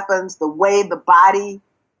of weapons, the way the body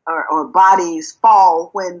or bodies fall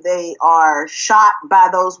when they are shot by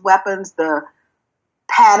those weapons, the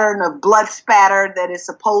pattern of blood spatter that is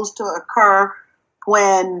supposed to occur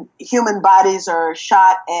when human bodies are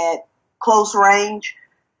shot at close range,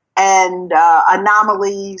 and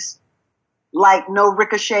anomalies like no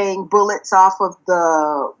ricocheting bullets off of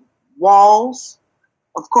the walls.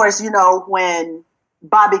 Of course, you know, when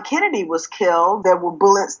Bobby Kennedy was killed, there were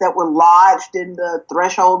bullets that were lodged in the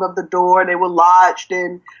threshold of the door. They were lodged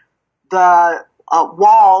in the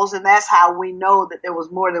walls, and that's how we know that there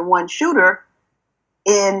was more than one shooter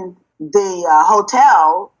in the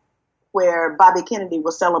hotel where Bobby Kennedy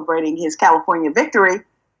was celebrating his California victory,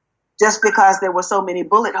 just because there were so many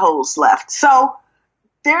bullet holes left. So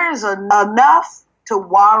there's enough to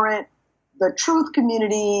warrant the truth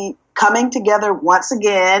community coming together once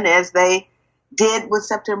again, as they did with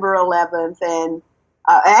September 11th. And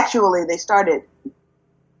actually, they started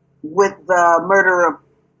with the murder of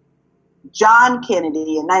John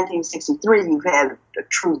Kennedy in 1963. You've had the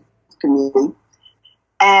truth community.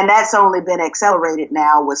 And that's only been accelerated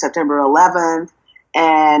now with September 11th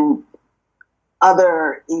and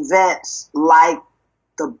other events like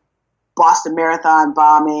the Boston Marathon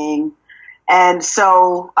bombing. And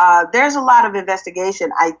so there's a lot of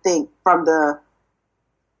investigation, I think, from the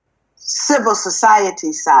civil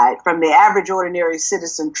society side, from the average ordinary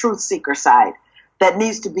citizen truth seeker side, that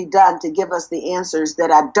needs to be done to give us the answers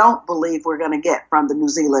that I don't believe we're going to get from the New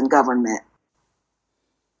Zealand government.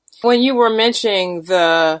 When you were mentioning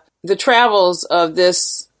the travels of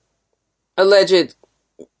this alleged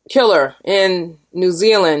killer in New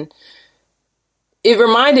Zealand, it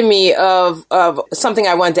reminded me of something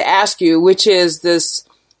I wanted to ask you, which is this,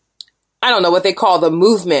 I don't know what they call the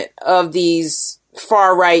movement of these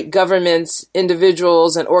far-right governments,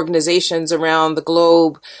 individuals, and organizations around the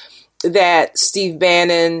globe that Steve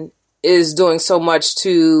Bannon is doing so much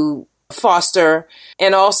to foster,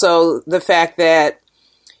 and also the fact that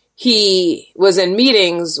he was in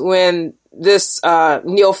meetings when this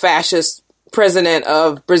neo-fascist president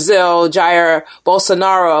of Brazil, Jair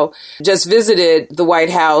Bolsonaro, just visited the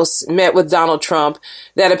White House, met with Donald Trump,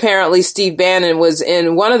 that apparently Steve Bannon was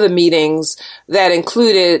in one of the meetings that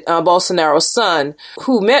included Bolsonaro's son,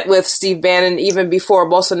 who met with Steve Bannon even before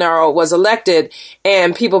Bolsonaro was elected,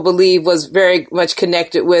 and people believe was very much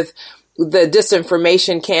connected with the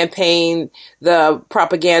disinformation campaign, the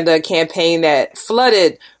propaganda campaign that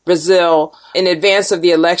flooded Brazil in advance of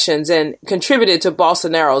the elections and contributed to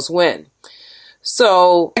Bolsonaro's win.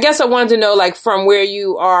 So I guess I wanted to know, like, from where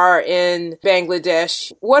you are in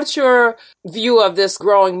Bangladesh, what's your view of this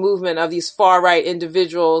growing movement of these far-right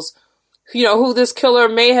individuals, you know, who this killer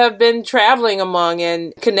may have been traveling among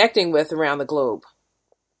and connecting with around the globe?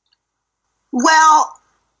 Well,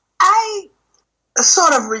 I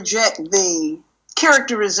sort of reject the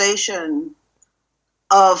characterization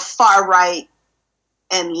of far-right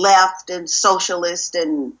and left and socialist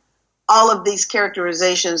and all of these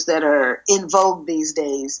characterizations that are in vogue these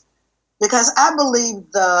days, because I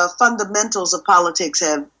believe the fundamentals of politics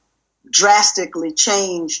have drastically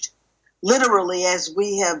changed literally as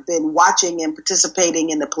we have been watching and participating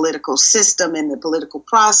in the political system and the political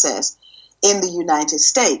process in the United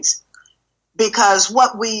States. Because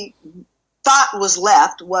what we thought was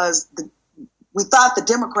left was we thought the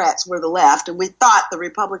Democrats were the left and we thought the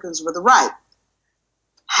Republicans were the right.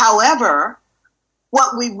 However,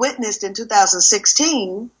 what we witnessed in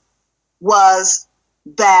 2016 was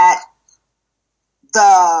that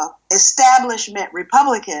the establishment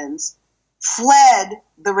Republicans fled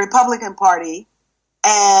the Republican Party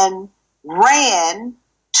and ran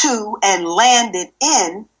to and landed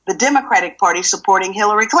in the Democratic Party supporting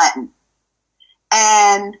Hillary Clinton.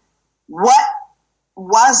 And what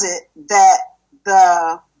was it that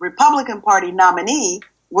the Republican Party nominee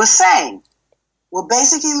was saying? Well,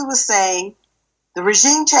 basically he was saying the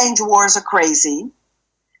regime change wars are crazy.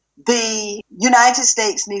 The United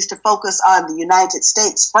States needs to focus on the United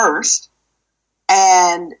States first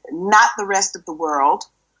and not the rest of the world.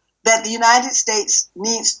 That the United States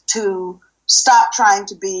needs to stop trying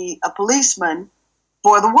to be a policeman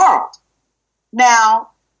for the world. Now,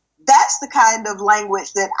 that's the kind of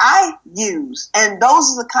language that I use, and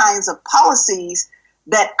those are the kinds of policies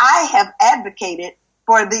that I have advocated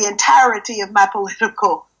for the entirety of my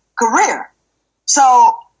political career.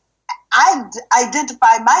 So I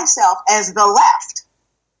identify myself as the left.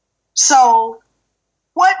 So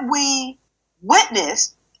what we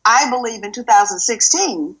witnessed, I believe, in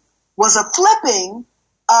 2016 was a flipping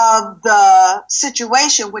of the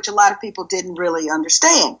situation, which a lot of people didn't really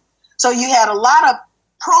understand. So you had a lot of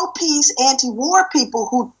pro-peace, anti-war people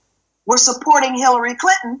who were supporting Hillary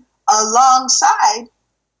Clinton alongside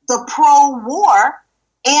the pro-war,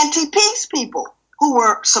 anti-peace people who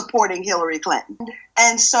were supporting Hillary Clinton.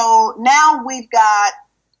 And so now we've got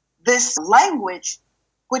this language,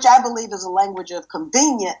 which I believe is a language of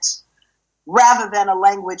convenience rather than a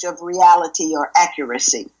language of reality or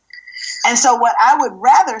accuracy. And so what I would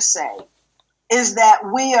rather say is that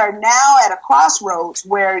we are now at a crossroads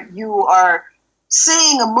where you are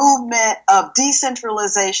seeing a movement of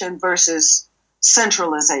decentralization versus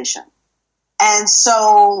centralization. And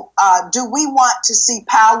so do we want to see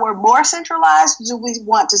power more centralized? Do we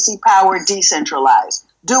want to see power decentralized?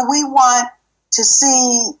 Do we want to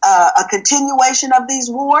see a continuation of these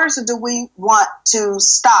wars, or do we want to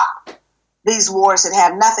stop these wars that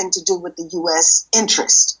have nothing to do with the U.S.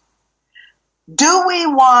 interest? Do we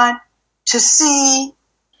want to see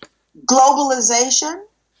globalization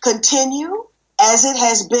continue as it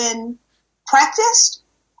has been practiced?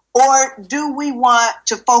 Or do we want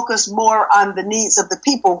to focus more on the needs of the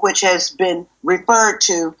people, which has been referred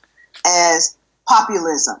to as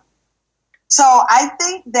populism? So I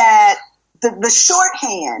think that the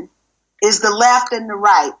shorthand is the left and the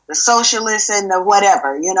right, the socialists and the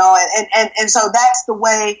whatever, and so that's the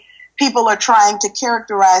way people are trying to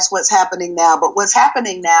characterize what's happening now. But what's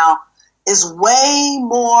happening now is way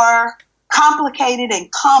more complicated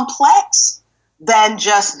and complex than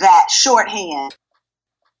just that shorthand.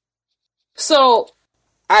 So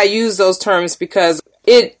I use those terms because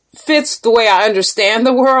it fits the way I understand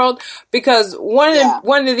the world, because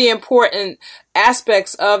one of the important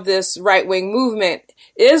aspects of this right-wing movement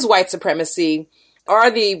is white supremacy, are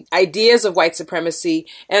the ideas of white supremacy,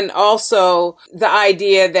 and also the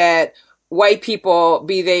idea that white people,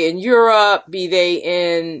 be they in Europe, be they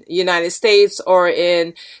in the United States, or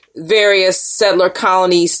in various settler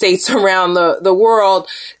colony states around the world,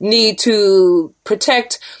 need to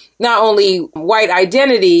protect not only white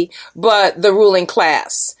identity, but the ruling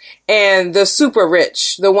class and the super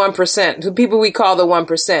rich, the 1%, the people we call the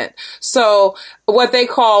 1%. So what they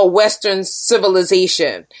call Western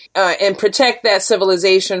civilization, and protect that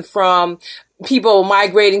civilization from people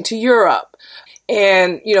migrating to Europe.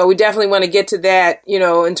 And, we definitely want to get to that,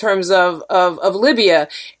 in terms of Libya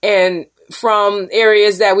and from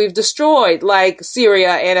areas that we've destroyed, like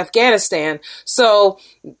Syria and Afghanistan. So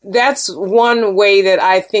that's one way that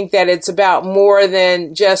I think that it's about more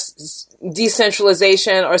than just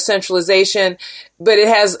decentralization or centralization, but it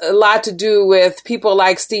has a lot to do with people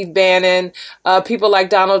like Steve Bannon, people like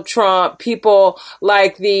Donald Trump, people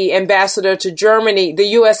like the ambassador to Germany, the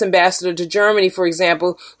U.S. ambassador to Germany, for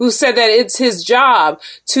example, who said that it's his job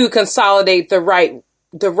to consolidate the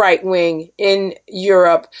right wing in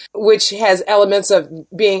Europe, which has elements of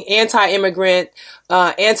being anti-immigrant,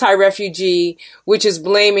 anti-refugee, which is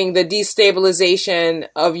blaming the destabilization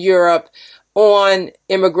of Europe on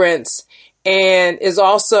immigrants, and is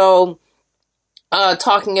also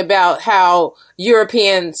talking about how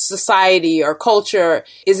European society or culture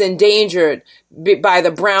is endangered by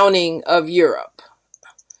the browning of Europe.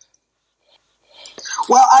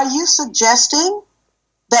 Well, are you suggesting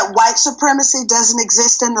that white supremacy doesn't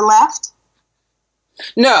exist in the left?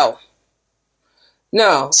 No.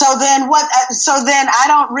 So then I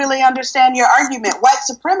don't really understand your argument. White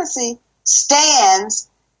supremacy stands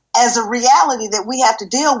as a reality that we have to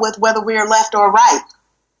deal with whether we are left or right.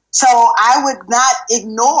 So I would not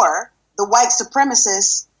ignore the white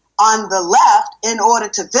supremacists on the left in order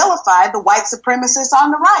to vilify the white supremacists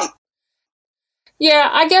on the right. Yeah,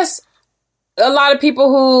 I guess a lot of people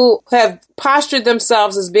who have postured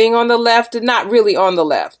themselves as being on the left are not really on the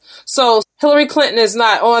left. So Hillary Clinton is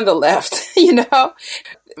not on the left, you know?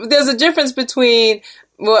 There's a difference between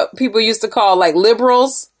what people used to call like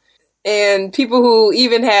liberals and people who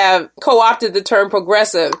even have co-opted the term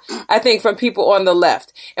progressive, I think, from people on the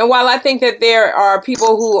left. And while I think that there are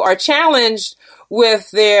people who are challenged with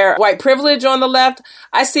their white privilege on the left,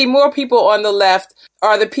 I see more people on the left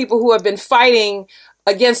are the people who have been fighting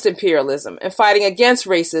against imperialism and fighting against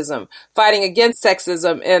racism, fighting against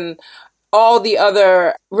sexism and all the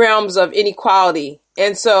other realms of inequality.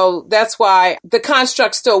 And so that's why the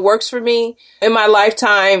construct still works for me. In my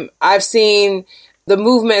lifetime, I've seen the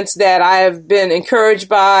movements that I have been encouraged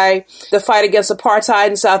by, the fight against apartheid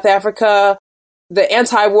in South Africa, the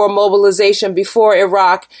anti-war mobilization before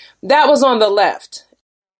Iraq, that was on the left,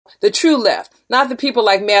 the true left, not the people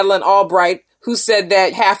like Madeleine Albright who said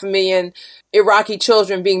that 500,000 Iraqi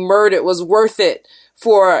children being murdered was worth it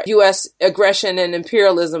for U.S. aggression and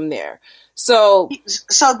imperialism there. So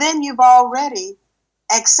then you've already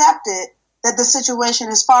accepted that the situation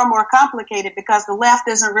is far more complicated because the left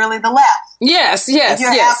isn't really the left. Yes. You're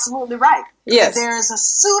absolutely right. Yes. There is a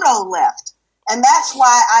pseudo left. And that's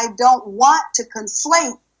why I don't want to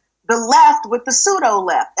conflate the left with the pseudo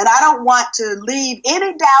left. And I don't want to leave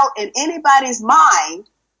any doubt in anybody's mind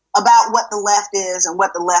about what the left is and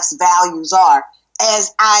what the left's values are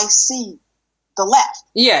as I see the left.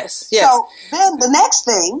 Yes. So then the next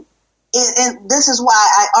thing, and this is why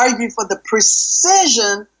I argue for the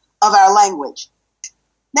precision of our language.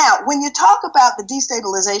 Now, when you talk about the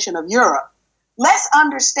destabilization of Europe, let's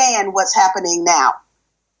understand what's happening now.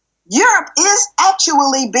 Europe is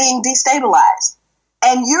actually being destabilized.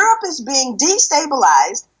 And Europe is being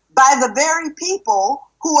destabilized by the very people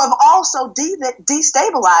who have also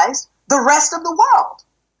destabilized the rest of the world.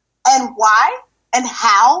 And why and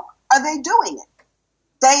how are they doing it?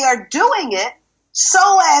 They are doing it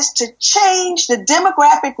so as to change the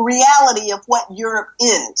demographic reality of what Europe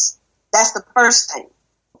is. That's the first thing.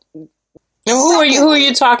 And who are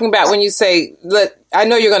you talking about when you say, I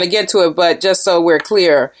know you're going to get to it, but just so we're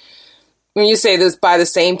clear, when you say this by the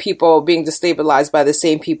same people being destabilized by the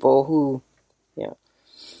same people who, yeah.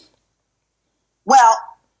 Well,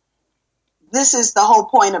 this is the whole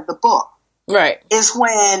point of the book. Right. Is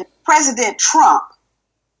when President Trump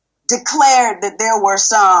declared that there were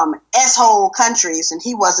some S-hole countries, and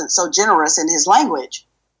he wasn't so generous in his language.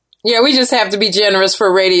 Yeah, we just have to be generous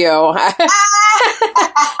for radio. But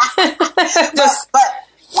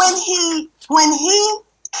when he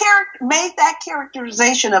made that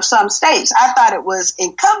characterization of some states, I thought it was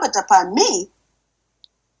incumbent upon me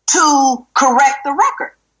to correct the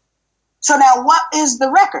record. So now what is the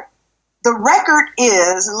record? The record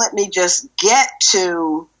is, and let me just get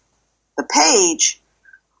to the page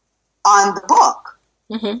on the book,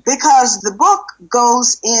 because the book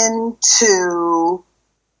goes into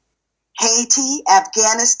Haiti,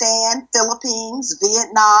 Afghanistan, Philippines,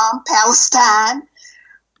 Vietnam, Palestine,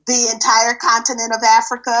 the entire continent of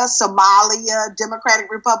Africa, Somalia,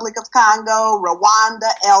 Democratic Republic of Congo, Rwanda,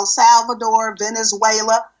 El Salvador,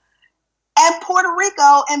 Venezuela, and Puerto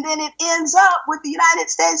Rico, and then it ends up with the United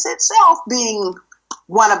States itself being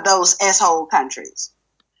one of those S-hole countries.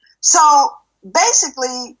 So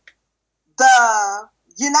basically, the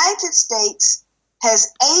United States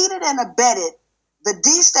has aided and abetted the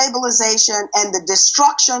destabilization and the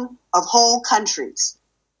destruction of whole countries.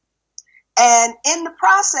 And in the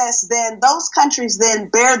process, then, those countries then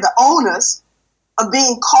bear the onus of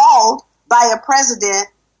being called by a president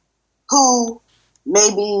who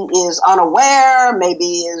maybe is unaware, maybe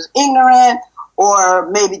is ignorant, or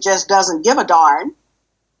maybe just doesn't give a darn,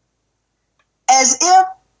 as if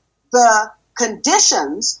the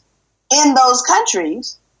conditions in those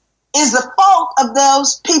countries is the fault of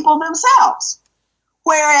those people themselves.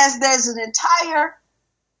 Whereas there's an entire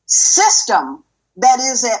system that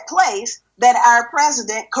is at place that our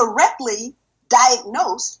president correctly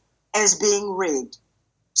diagnosed as being rigged.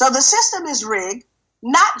 So the system is rigged.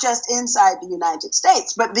 not just inside the United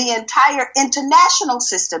States, but the entire international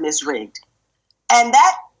system is rigged. And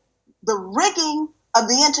that the rigging of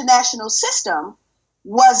the international system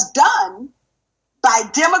was done by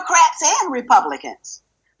Democrats and Republicans.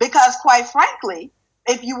 Because quite frankly,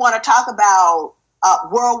 if you want to talk about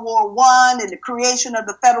World War I and the creation of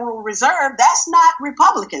the Federal Reserve, that's not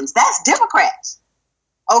Republicans, that's Democrats.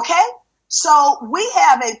 Okay? So we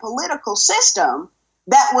have a political system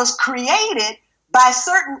that was created by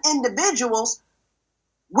certain individuals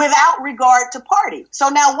without regard to party. So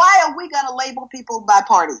now why are we going to label people by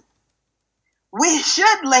party? We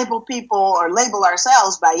should label people or label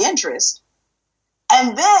ourselves by interest,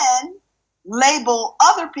 and then label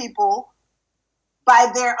other people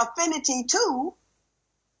by their affinity to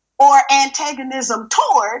or antagonism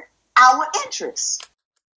toward our interests.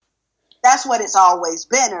 That's what it's always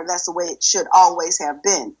been, or that's the way it should always have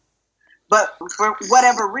been. But for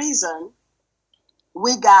whatever reason,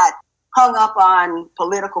 we got hung up on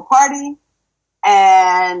political party.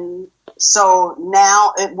 And so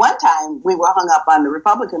now at one time we were hung up on the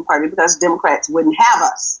Republican Party because Democrats wouldn't have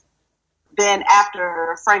us. Then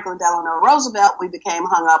after Franklin Delano Roosevelt, we became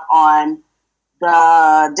hung up on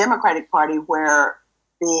the Democratic Party, where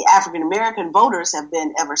the African American voters have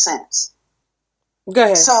been ever since. Go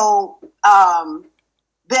ahead. So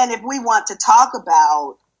then if we want to talk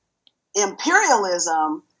about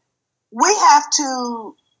imperialism, we have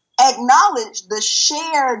to acknowledge the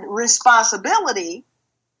shared responsibility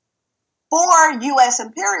for U.S.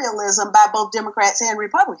 imperialism by both Democrats and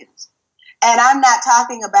Republicans. And I'm not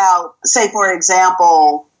talking about, say, for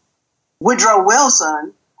example, Woodrow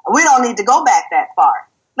Wilson. We don't need to go back that far.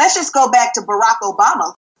 Let's just go back to Barack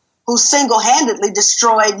Obama, who single-handedly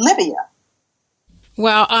destroyed Libya.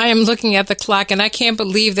 Well, I am looking at the clock, and I can't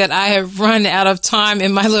believe that I have run out of time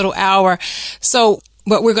in my little hour.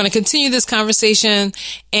 But we're going to continue this conversation,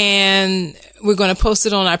 and we're going to post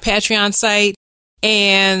it on our Patreon site,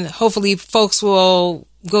 and hopefully folks will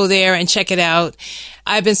go there and check it out.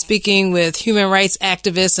 I've been speaking with human rights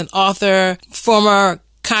activist and author, former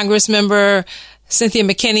Congress member Cynthia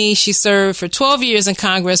McKinney. She served for 12 years in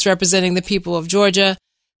Congress representing the people of Georgia.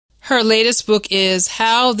 Her latest book is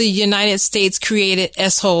How the United States Created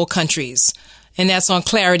S-Hole Countries, and that's on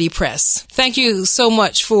Clarity Press. Thank you so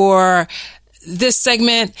much for this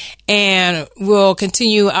segment, and we'll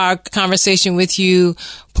continue our conversation with you,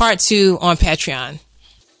 part 2, on Patreon.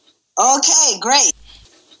 Okay, great.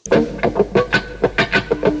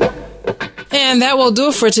 And that will do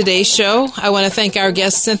it for today's show. I want to thank our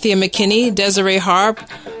guests Cynthia McKinney, Desiree Harp,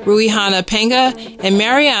 Ruihana Penga, and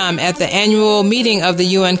Mariam at the annual meeting of the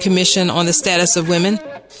UN Commission on the Status of Women.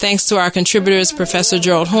 Thanks to our contributors, Professor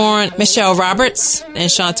Gerald Horn, Michelle Roberts,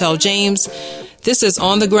 and Chantel James. This is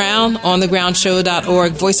On the Ground,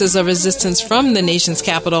 onthegroundshow.org, Voices of Resistance from the nation's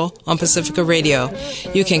capital on Pacifica Radio.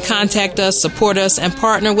 You can contact us, support us, and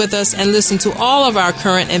partner with us, and listen to all of our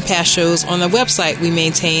current and past shows on the website we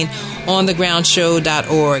maintain,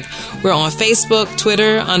 onthegroundshow.org. We're on Facebook,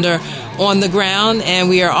 Twitter under On the Ground, and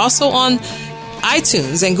we are also on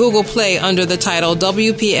iTunes and Google Play under the title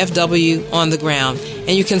WPFW On the Ground.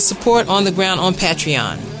 And you can support On the Ground on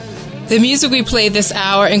Patreon. The music we played this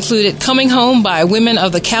hour included Coming Home by Women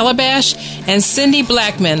of the Calabash and Cindy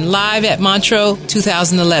Blackman live at Montreux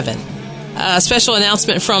 2011. A special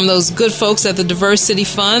announcement from those good folks at the Diversity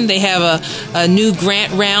Fund. They have a new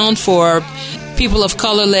grant round for people of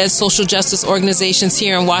color-led social justice organizations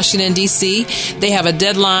here in Washington, D.C. They have a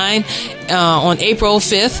deadline on April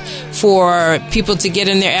 5th for people to get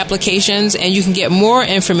in their applications, and you can get more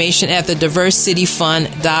information at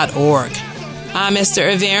thediversityfund.org. I'm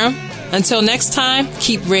Esther Iverum. Until next time,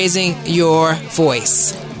 keep raising your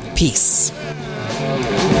voice. Peace.